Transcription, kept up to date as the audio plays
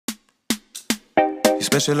She's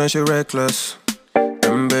special and she reckless.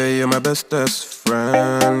 Remember, you're my bestest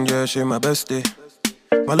friend. Yeah, she my bestie.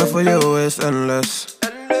 My love for you is endless.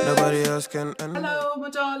 Nobody else can end it. Hello my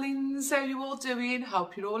darlings, how you all doing?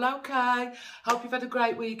 Hope you're all okay. Hope you've had a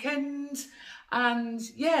great weekend. And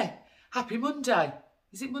yeah, happy Monday.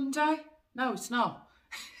 Is it Monday? No, it's not.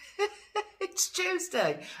 It's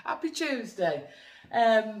Tuesday. Happy Tuesday.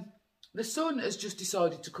 The sun has just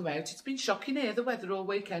decided to come out. It's been shocking here, the weather all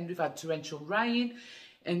weekend. We've had torrential rain.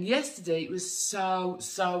 And yesterday it was so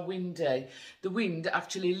windy. The wind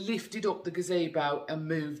actually lifted up the gazebo and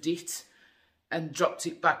moved it and dropped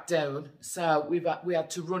it back down. So we had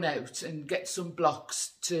to run out and get some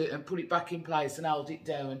blocks and put it back in place and hold it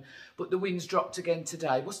down. But the wind's dropped again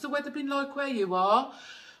today. What's the weather been like where you are?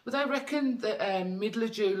 Well, they reckon that middle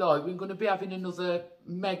of July we're going to be having another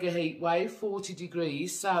mega heat wave, 40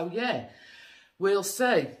 degrees. So yeah, we'll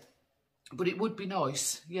see. But it would be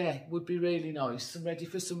nice. Yeah, it would be really nice. I'm ready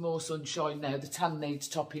for some more sunshine now. The tan needs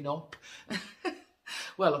topping up.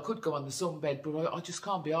 Well, I could go on the sunbed, but I just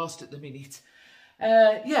can't be arsed at the minute.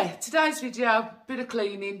 Yeah, today's video, bit of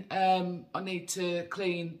cleaning. I need to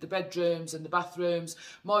clean the bedrooms and the bathrooms.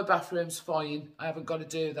 My bathroom's fine. I haven't got to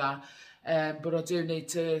do that. But I do need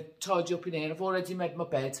to tidy up in here. I've already made my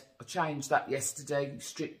bed. I changed that yesterday,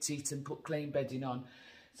 stripped it and put clean bedding on.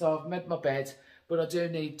 So I've made my bed. But I do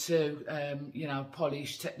need to, you know,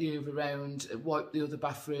 polish, take the hoover around, wipe the other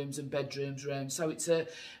bathrooms and bedrooms around. So it's a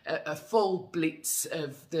full blitz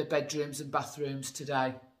of the bedrooms and bathrooms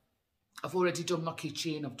today. I've already done my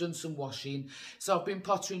kitchen, I've done some washing. So I've been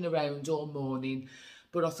pottering around all morning.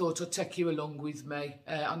 But I thought I'd take you along with me.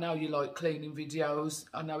 I know you like cleaning videos.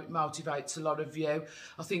 I know it motivates a lot of you.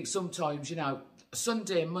 I think sometimes, you know,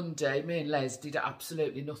 Sunday and Monday, me and Les did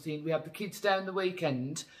absolutely nothing. We had the kids down the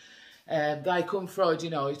weekend. They come Friday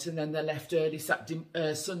night and then they left early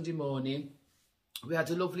Sunday morning. We had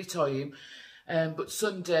a lovely time. But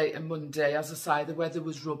Sunday and Monday, as I say, the weather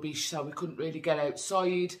was rubbish, so we couldn't really get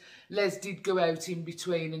outside. Les did go out in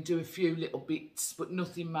between and do a few little bits, but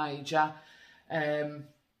nothing major.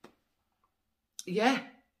 Yeah.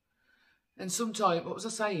 And sometimes, what was I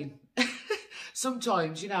saying?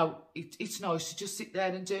 Sometimes, you know, it's nice to just sit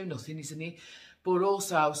there and do nothing, isn't it? But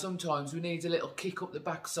also, sometimes we need a little kick up the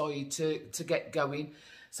backside to get going.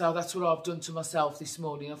 So that's what I've done to myself this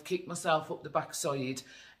morning. I've kicked myself up the backside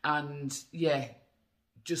and, yeah,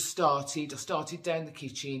 just started. I started down the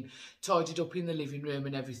kitchen, tidied up in the living room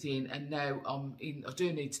and everything. And now I'm in. I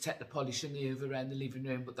do need to take the polish and the hoover around the living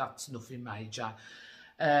room, but that's nothing major.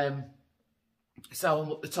 So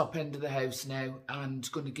I'm up the top end of the house now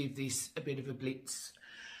and going to give this a bit of a blitz.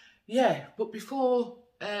 Yeah, but before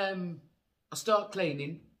I start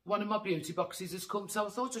cleaning, one of my beauty boxes has come, so I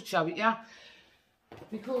thought I'd show it, yeah.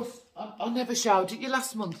 Because I never showed it you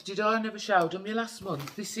last month, did I? I never showed them you last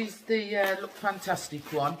month. This is the Look Fantastic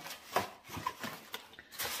one.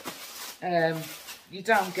 You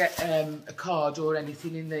don't get a card or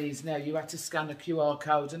anything in these now. You had to scan a QR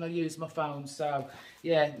code and I use my phone, so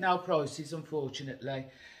yeah, no prices unfortunately.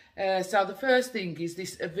 So the first thing is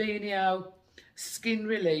this Avenio Skin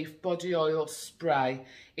Relief Body Oil Spray.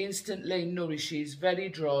 Instantly nourishes very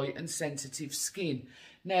dry and sensitive skin.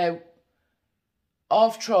 Now,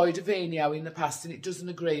 I've tried Avenio in the past and it doesn't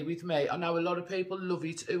agree with me. I know a lot of people love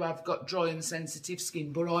it who have got dry and sensitive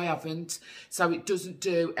skin, but I haven't. So it doesn't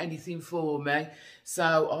do anything for me.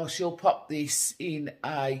 So I shall pop this in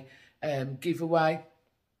a giveaway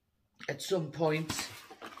at some point.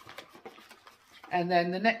 And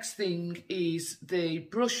then the next thing is the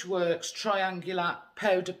Brushworks Triangular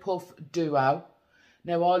Powder Puff Duo.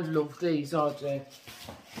 Now, I love these, I do.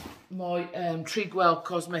 My Trigwell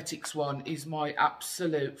Cosmetics one is my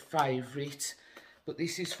absolute favourite. But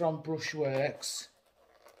this is from Brushworks.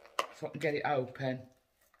 If I can get it open.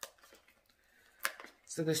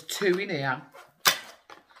 So there's two in here.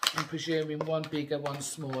 I'm presuming one bigger, one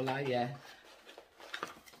smaller, yeah.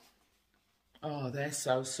 Oh, they're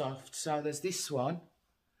so soft. So there's this one.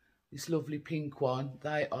 This lovely pink one.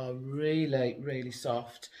 They are really, really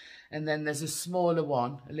soft. And then there's a smaller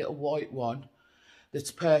one, a little white one.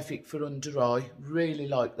 That's perfect for under eye. Really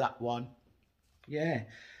like that one. Yeah,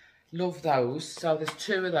 love those. So there's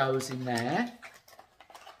two of those in there.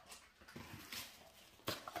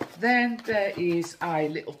 Then there is a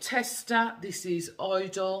little tester. This is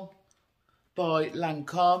Idol by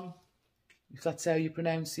Lancome, if that's how you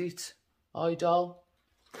pronounce it. Idol.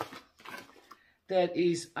 There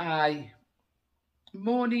is a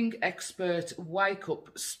Morning Expert Wake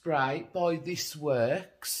Up Spray by This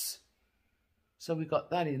Works. So we got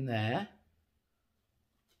that in there.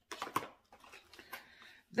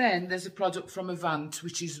 Then there's a product from Vinted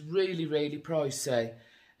which is really, really pricey.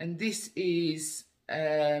 And this is,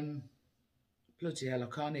 bloody hell,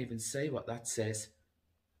 I can't even see what that says.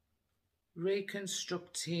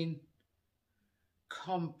 Reconstructing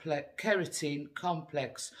Keratin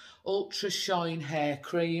Complex Ultra Shine Hair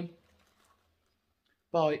Cream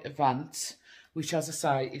by Vinted, which, as I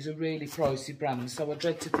say, is a really pricey brand. So I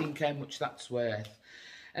dread to think how much that's worth.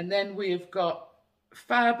 And then we've got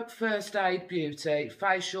Fab First Aid Beauty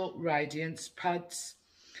Facial Radiance Pads.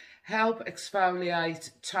 Help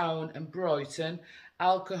exfoliate, tone and brighten.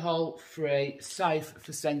 Alcohol free, safe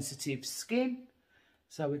for sensitive skin.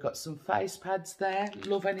 So we've got some face pads there.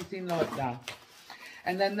 Love anything like that.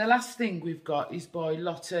 And then the last thing we've got is by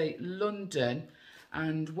Lottie London.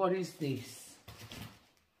 And what is this?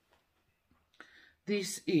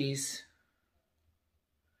 This is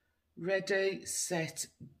Ready, Set,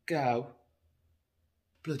 Go.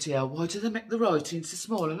 Bloody hell, why do they make the writing so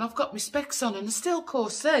small? And I've got my specs on and I still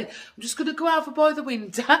can't see. I'm just going to go over by the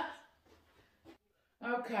window.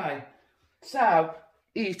 Okay, so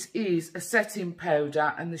it is a setting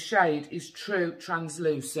powder and the shade is True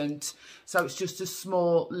Translucent. So it's just a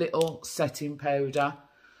small little setting powder.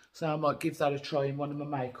 So I might give that a try in one of my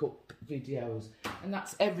makeup videos. And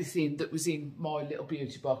that's everything that was in my little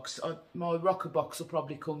beauty box. My rocker box will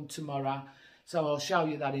probably come tomorrow. So I'll show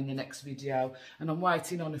you that in the next video. And I'm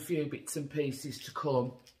waiting on a few bits and pieces to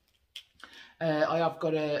come. I have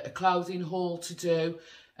got a clothing haul to do.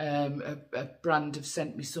 A brand have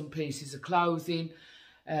sent me some pieces of clothing.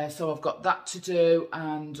 So I've got that to do.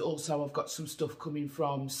 And also I've got some stuff coming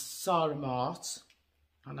from Sarah Mart.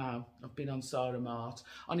 I know, I've been on Sarah Mart.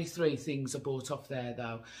 Only 3 things I bought off there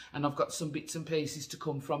though. And I've got some bits and pieces to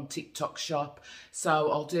come from TikTok shop.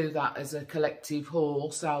 So I'll do that as a collective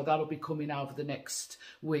haul. So that'll be coming over the next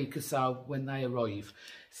week or so when they arrive.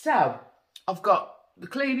 So I've got the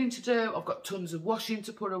cleaning to do. I've got tons of washing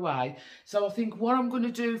to put away. So I think what I'm going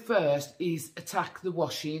to do first is attack the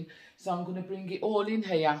washing. So I'm going to bring it all in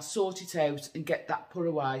here, sort it out and get that put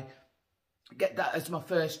away. Get that as my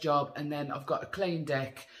first job, and then I've got a clean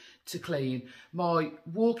deck to clean. My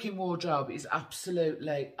walk-in wardrobe is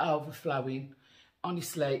absolutely overflowing.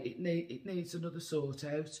 Honestly, it needs another sort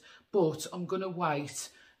out, but I'm going to wait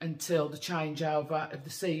until the changeover of the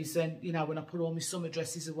season. You know, when I put all my summer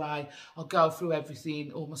dresses away, I'll go through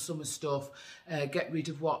everything, all my summer stuff, get rid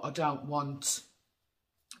of what I don't want,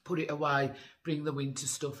 put it away, bring the winter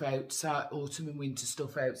stuff out, so autumn and winter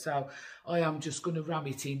stuff out. So I am just going to ram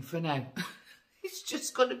it in for now. It's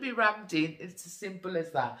just going to be rammed in. It's as simple as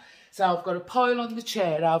that. So I've got a pile on the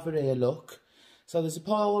chair over here, look. So there's a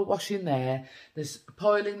pile of washing there. There's a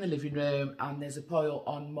pile in the living room. And there's a pile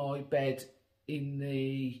on my bed in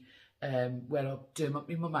the, where I do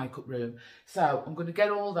in my makeup room. So I'm going to get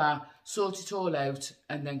all that, sort it all out,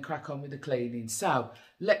 and then crack on with the cleaning. So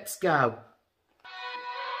let's go.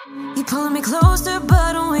 You're pulling me closer,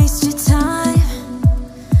 but don't waste your time.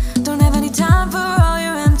 Don't have any time for all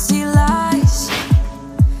your empty lies.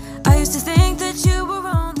 I used to think that you were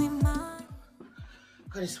only mine.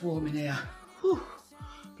 God, it's warm in here. Whew.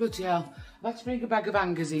 Bloody hell. I've had to bring a bag of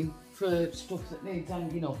hangers in for stuff that needs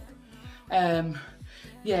hanging up.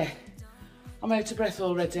 Yeah, I'm out of breath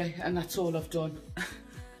already, and that's all I've done.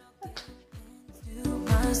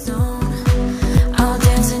 I'll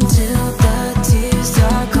dance until the tears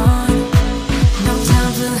are gone. No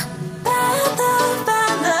time for bad love,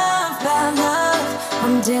 bad love, bad love.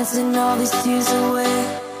 I'm dancing all these tears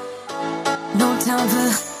away. No time for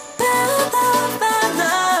bad love, bad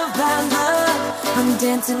love, bad love. I'm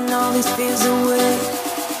dancing all these fears away.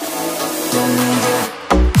 Don't need it.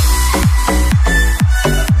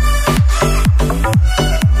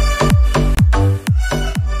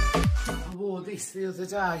 I wore this the other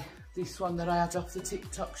day. This one that I had off the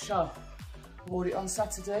TikTok shop. Wore it on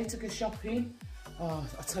Saturday to go shopping. Oh,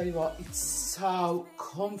 I tell you what, it's so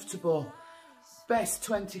comfortable. Best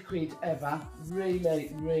 20 quid ever.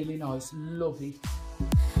 Really, really nice. Love it.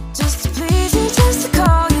 Just to please you, just to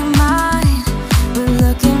call you mine. But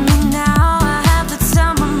look at me now, I have the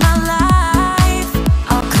time of my life.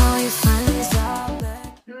 I'll call your friends all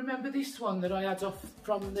back. You remember this one that I had off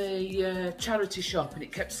from the charity shop and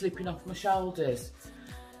it kept slipping off my shoulders?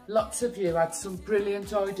 Lots of you had some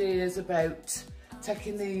brilliant ideas about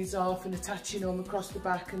taking these off and attaching them across the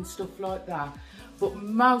back and stuff like that. But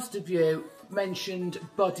most of you mentioned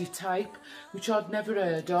body tape, which I'd never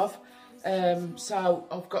heard of. So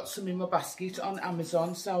I've got some in my basket on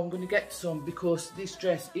Amazon, so I'm going to get some because this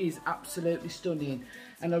dress is absolutely stunning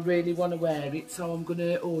and I really want to wear it, so I'm going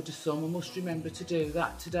to order some. I must remember to do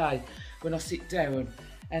that today when I sit down.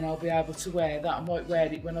 and I'll be able to wear that. I might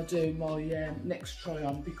wear it when I do my next try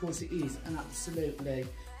on, because it is an absolutely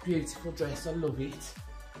beautiful dress. I love it.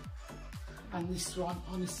 And this one,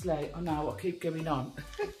 honestly, I know I keep going on,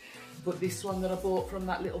 but this one that I bought from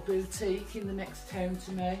that little boutique in the next town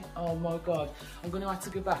to me, oh my God, I'm going to have to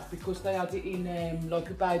go back because they had it in like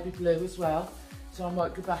a baby blue as well. So I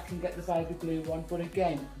might go back and get the baby blue one. But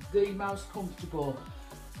again, the most comfortable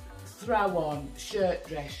throw on shirt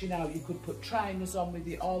dress. You know, you could put trainers on with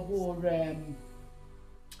it. I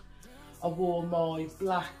wore my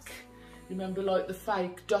black, remember like the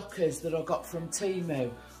fake Dockers that I got from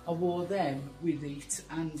Temu? I wore them with it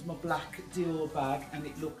and my black Dior bag, and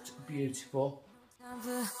it looked beautiful. Bad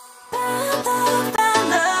love, bad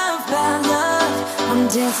love, bad love. I'm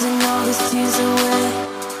dancing all these tears away.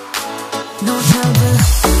 No time for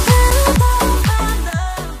bad love, bad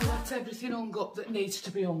love. That's everything hung up that needs to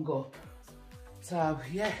be hung up. So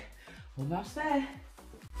yeah, almost there.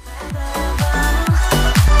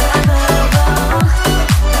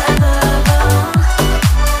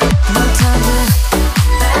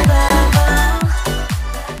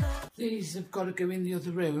 These have got to go in the other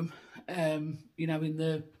room, you know, in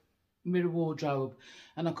the mirror wardrobe,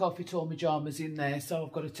 and I can't fit all my pyjamas in there, so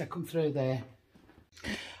I've got to take them through there.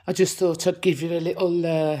 I just thought I'd give you a little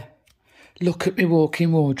look at my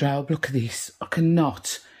walk-in wardrobe. Look at this. I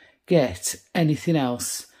cannot get anything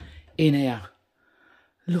else in here.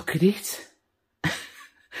 Look at it.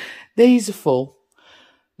 These are full.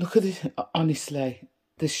 Look at this. Honestly,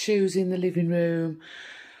 the shoes in the living room.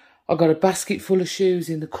 I got a basket full of shoes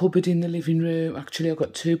in the cupboard in the living room. Actually, I've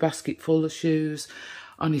got 2 baskets full of shoes.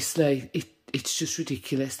 Honestly, it's just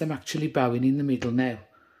ridiculous. I'm actually bowing in the middle now.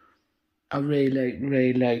 I really,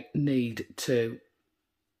 really need to.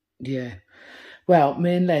 Yeah. Well,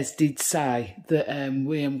 me and Les did say that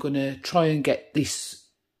we am going to try and get this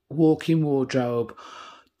walk-in wardrobe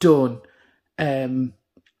done.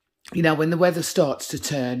 You know, when the weather starts to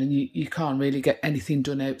turn and you can't really get anything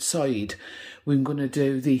done outside, we're going to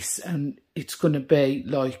do this, and it's going to be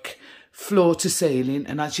like floor to ceiling.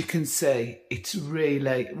 And as you can see, it's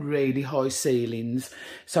really, really high ceilings.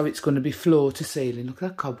 So it's going to be floor to ceiling. Look at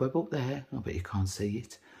that cobweb up there. I bet you can't see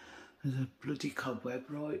it. There's a bloody cobweb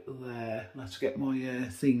right there. I'll have to get my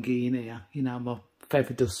thingy in here, you know, my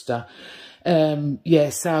feather duster.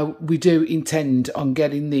 Yeah, so we do intend on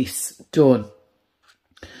getting this done.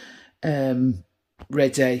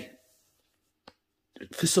 Ready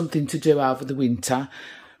for something to do over the winter.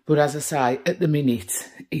 But as I say, at the minute,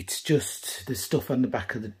 it's just the stuff on the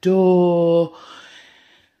back of the door.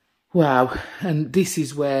 Wow. And this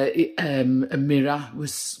is where a mirror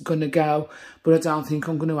was going to go. But I don't think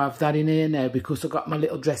I'm going to have that in here now, because I've got my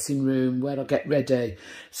little dressing room where I get ready.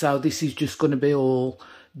 So this is just going to be all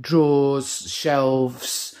drawers,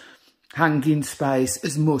 shelves, hanging space,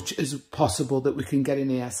 as much as possible that we can get in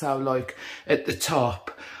here. So like at the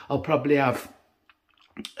top, I'll probably have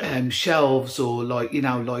shelves, or like, you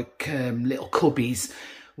know, like little cubbies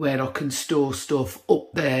where I can store stuff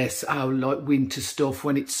up there. So like winter stuff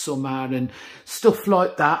when it's summer and stuff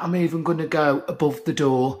like that. I'm even going to go above the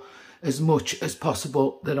door as much as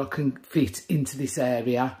possible that I can fit into this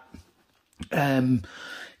area.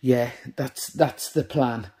 Yeah, that's the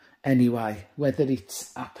plan. Anyway, whether it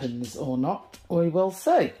happens or not, we will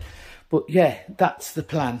see. But yeah, that's the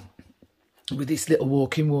plan with this little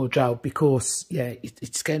walk-in wardrobe, because yeah,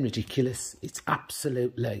 it's getting ridiculous. It's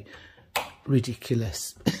absolutely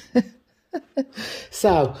ridiculous.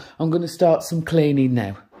 So I'm going to start some cleaning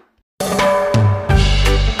now.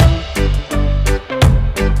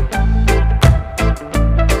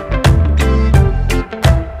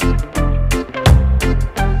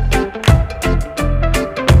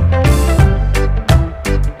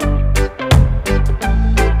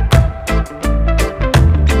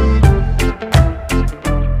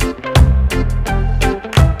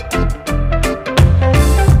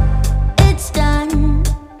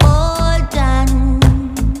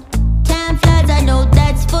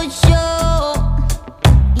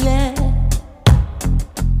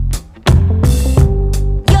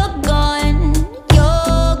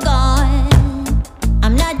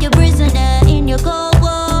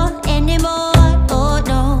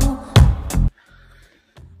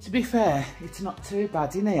 To be fair, it's not too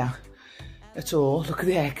bad in here at all. Look at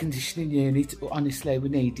the air conditioning unit. Honestly, we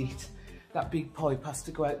need it. That big pipe has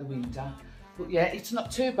to go out the window. But yeah, it's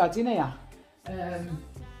not too bad in here.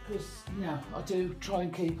 Because, you know, I do try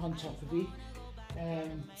and keep on top of it.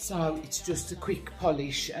 So it's just a quick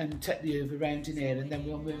polish and take the Uber round in here, and then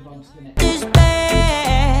we'll move on to the next. I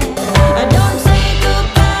don't say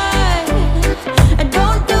goodbye. I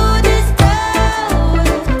don't do this.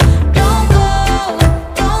 Don't go.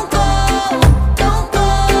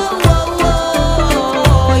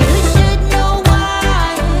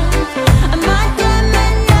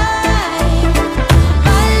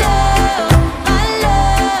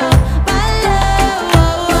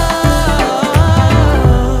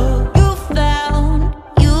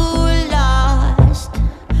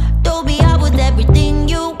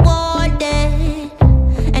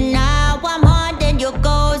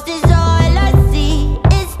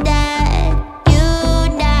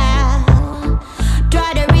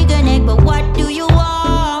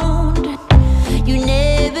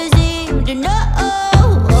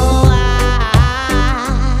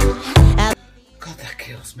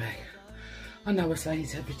 I know I say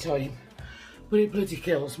it every time, but it bloody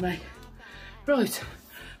kills me. Right,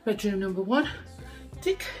 bedroom number 1,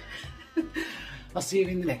 tick. I'll see you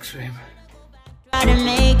in the next room. Try to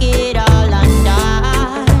make it all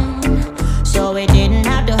undone, so it didn't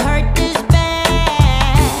have to hurt this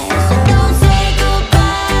bad. So don't say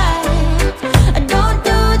goodbye, don't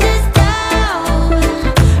do this down.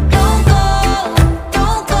 Don't go,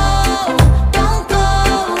 don't go, don't go.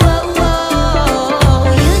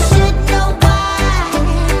 You should know why.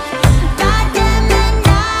 God damn it,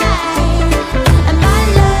 and my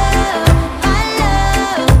love, my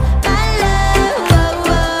love, my love.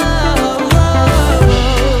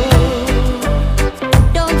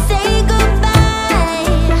 Don't say goodbye,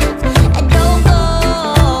 and don't go,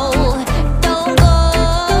 don't go.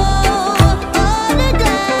 All the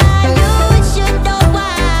time, you should know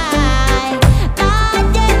why. My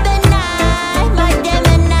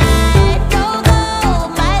Gemini, don't go,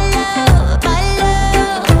 my love, my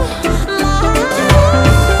love,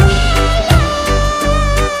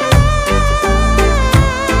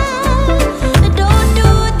 Don't do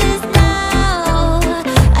this now,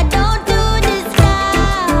 don't do this now.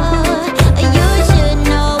 You should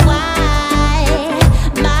know why,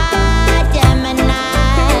 my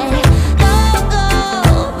Gemini. Don't go,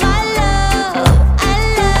 my love, I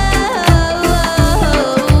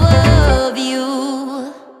love you.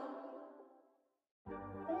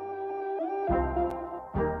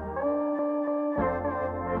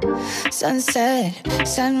 Sunset,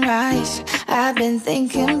 sunrise, I've been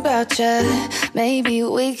thinking about you. Maybe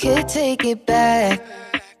we could take it back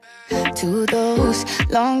to those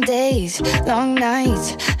long days, long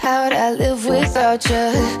nights. How'd I live without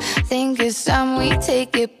you? Think it's time we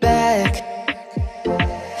take it back.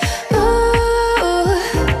 Ooh,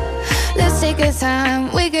 let's take our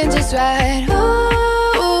time, we can just ride.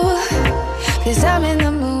 Ooh, 'cause I'm in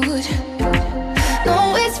the mood.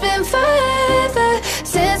 No, it's been forever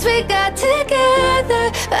since we got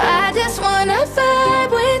together, but I just wanna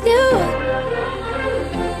vibe with you.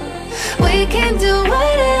 We can do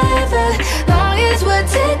whatever, long as we're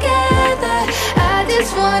together. I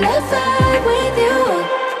just wanna vibe with you.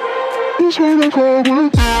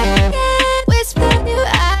 Yeah, whisper you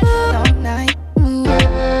out all night.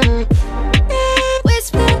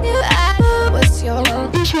 Whisper you out, what's your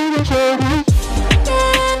whisper you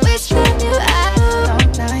out all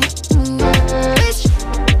night.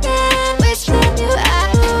 Whisper you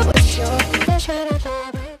out, what's your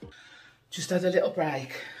Just had a little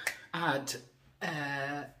break. Had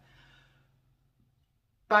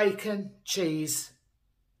bacon, cheese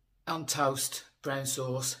on toast, brown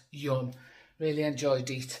sauce, yum. Really enjoyed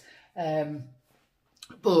it.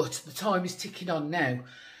 But the time is ticking on now,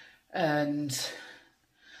 and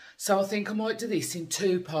so I think I might do this in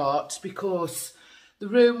 2 parts, because the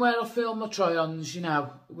room where I film my try-ons, you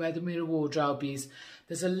know, where the mirror wardrobe is,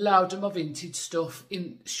 there's a load of my vintage stuff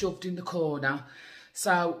shoved in the corner.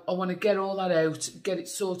 So I want to get all that out, get it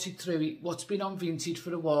sorted through it. What's been on Vinted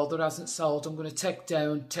for a while that hasn't sold, I'm going to take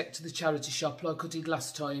to the charity shop like I did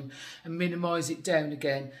last time, and minimise it down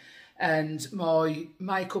again. And my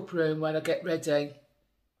makeup room where I get ready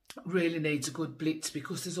really needs a good blitz,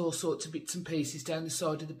 because there's all sorts of bits and pieces down the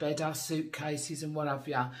side of the bed, our suitcases and what have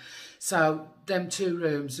you. So them 2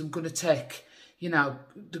 rooms I'm going to take, you know,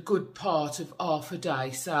 the good part of half a day.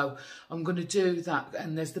 So I'm going to do that,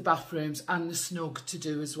 and there's the bathrooms and the snug to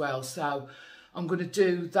do as well. So I'm going to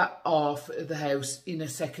do that half of the house in a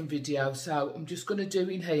second video. So I'm just going to do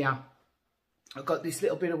in here. I've got this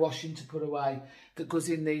little bit of washing to put away that goes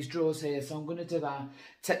in these drawers here, so I'm going to do that,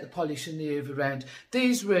 take the polish and the hoover round.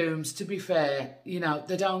 These rooms, to be fair, you know,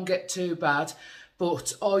 they don't get too bad,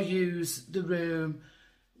 but I use the room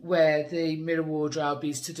where the mirror wardrobe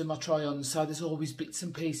is to do my try-ons, so there's always bits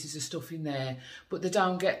and pieces of stuff in there, but they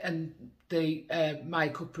don't get, and the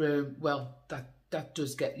makeup room, well, that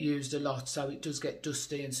does get used a lot, so it does get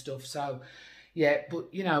dusty and stuff. So yeah,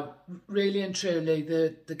 but you know, really and truly,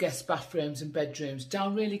 the guest bathrooms and bedrooms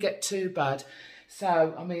don't really get too bad.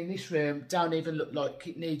 So I mean, this room don't even look like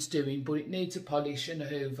it needs doing, but it needs a polish and a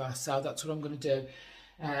hoover, so that's what I'm going to do.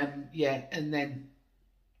 Yeah, and then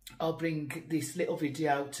I'll bring this little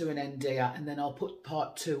video to an end here, and then I'll put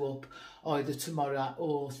part 2 up either tomorrow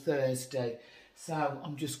or Thursday. So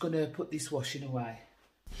I'm just going to put this washing away.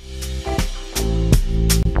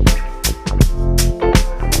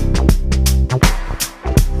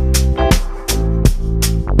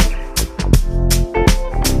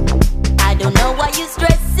 I don't know why you're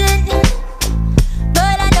stressing,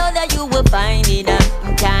 but I know that you will find it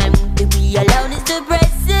in time. To be alone is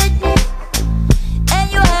depressing,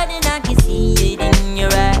 and you're hurting, I can see it in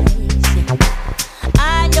your eyes.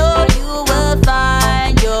 I know you will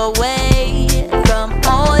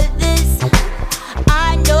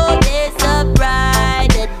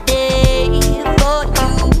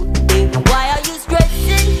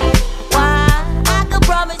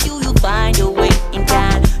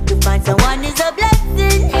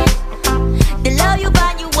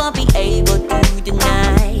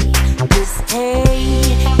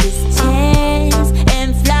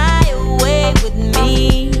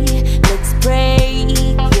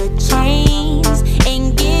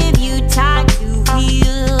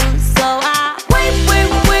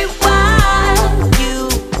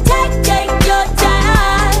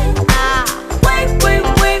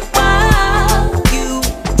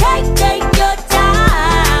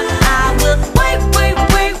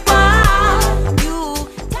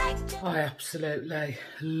I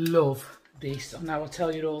love this. I know I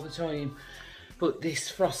tell you all the time, but this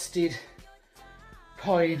frosted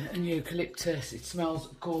pine and eucalyptus, it smells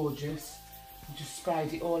gorgeous. I just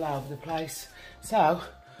sprayed it all over the place. So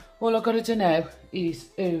all I've got to do now is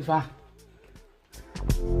hoover.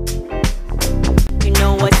 You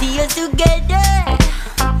know what see us together,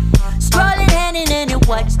 scrolling hand in hand and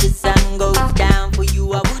watch the sun goes down. For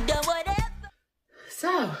you I would do whatever. So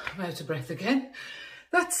I'm out of breath again.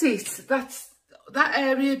 That's it. That's that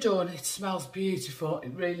area done. It smells beautiful.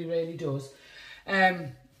 It really, really does.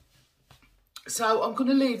 So I'm going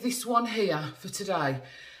to leave this one here for today.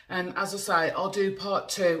 And as I say, I'll do part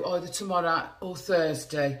 2 either tomorrow or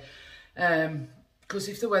Thursday. Because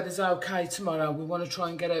if the weather's okay tomorrow, we want to try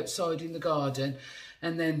and get outside in the garden.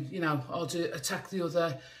 And then, you know, I'll attack the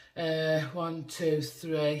other 1, 2,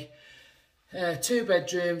 3... 2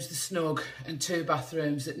 bedrooms, the snug, and 2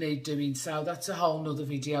 bathrooms that need doing. So that's a whole nother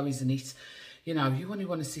video, isn't it? You know, you only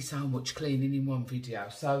want to see so much cleaning in one video.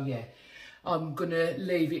 So yeah, I'm going to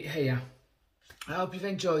leave it here. I hope you've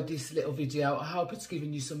enjoyed this little video. I hope it's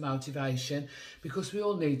given you some motivation, because we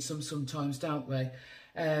all need some sometimes, don't we?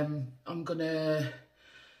 I'm going to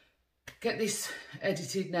get this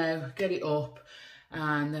edited now, get it up.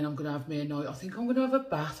 And then I'm going to have me a night. I think I'm going to have a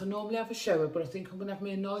bath. I normally have a shower, but I think I'm going to have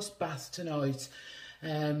me a nice bath tonight.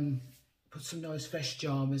 Put some nice fresh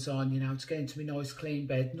pyjamas on, you know, to get into my nice clean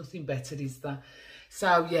bed. Nothing better, is there?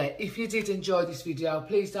 So, yeah, if you did enjoy this video,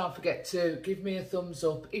 please don't forget to give me a thumbs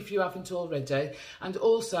up if you haven't already. And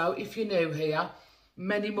also, if you're new here,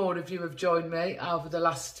 many more of you have joined me over the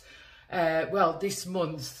last, well, this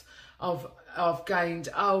month. I've gained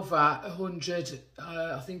over 100,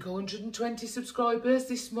 I think 120 subscribers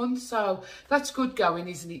this month. So that's good going,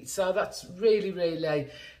 isn't it? So that's really, really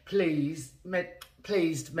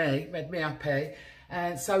made me happy.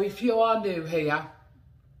 And so if you are new here,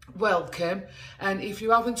 welcome. And if you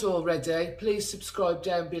haven't already, please subscribe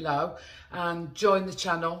down below and join the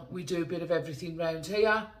channel. We do a bit of everything around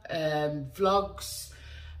here, vlogs,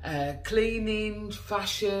 cleaning,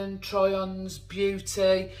 fashion, try-ons,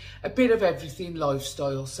 beauty, a bit of everything,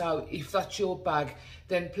 lifestyle. So if that's your bag,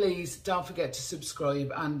 then please don't forget to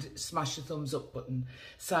subscribe and smash the thumbs up button.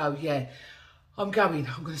 So yeah, I'm going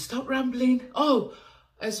to stop rambling. Oh,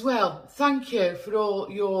 as well, thank you for all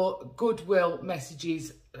your goodwill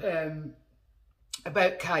messages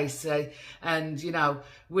about Casey and, you know,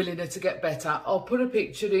 willing her to get better. I'll put a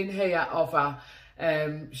picture in here of her.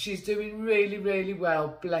 She's doing really, really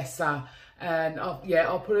well, bless her. And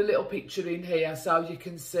I'll put a little picture in here so you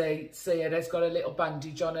can see her. There's got a little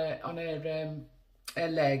bandage on her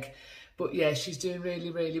leg. But yeah, she's doing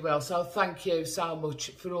really, really well. So thank you so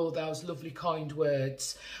much for all those lovely, kind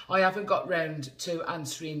words. I haven't got round to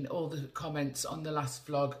answering all the comments on the last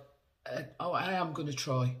vlog. I am going to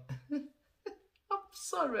try. I'm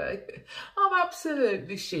sorry. I'm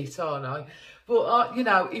absolutely shit, aren't I? But, you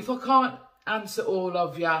know, if I can't answer all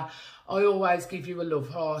of you, I always give you a love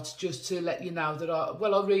heart just to let you know that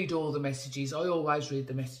I read all the messages. I always read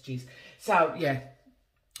the messages. So, yeah.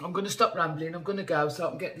 I'm going to stop rambling. I'm going to go so I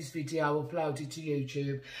can get this video uploaded to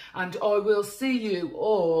YouTube. And I will see you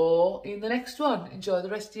all in the next one. Enjoy the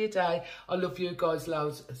rest of your day. I love you guys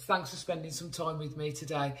loads. Thanks for spending some time with me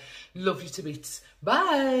today. Love you to bits.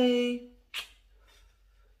 Bye.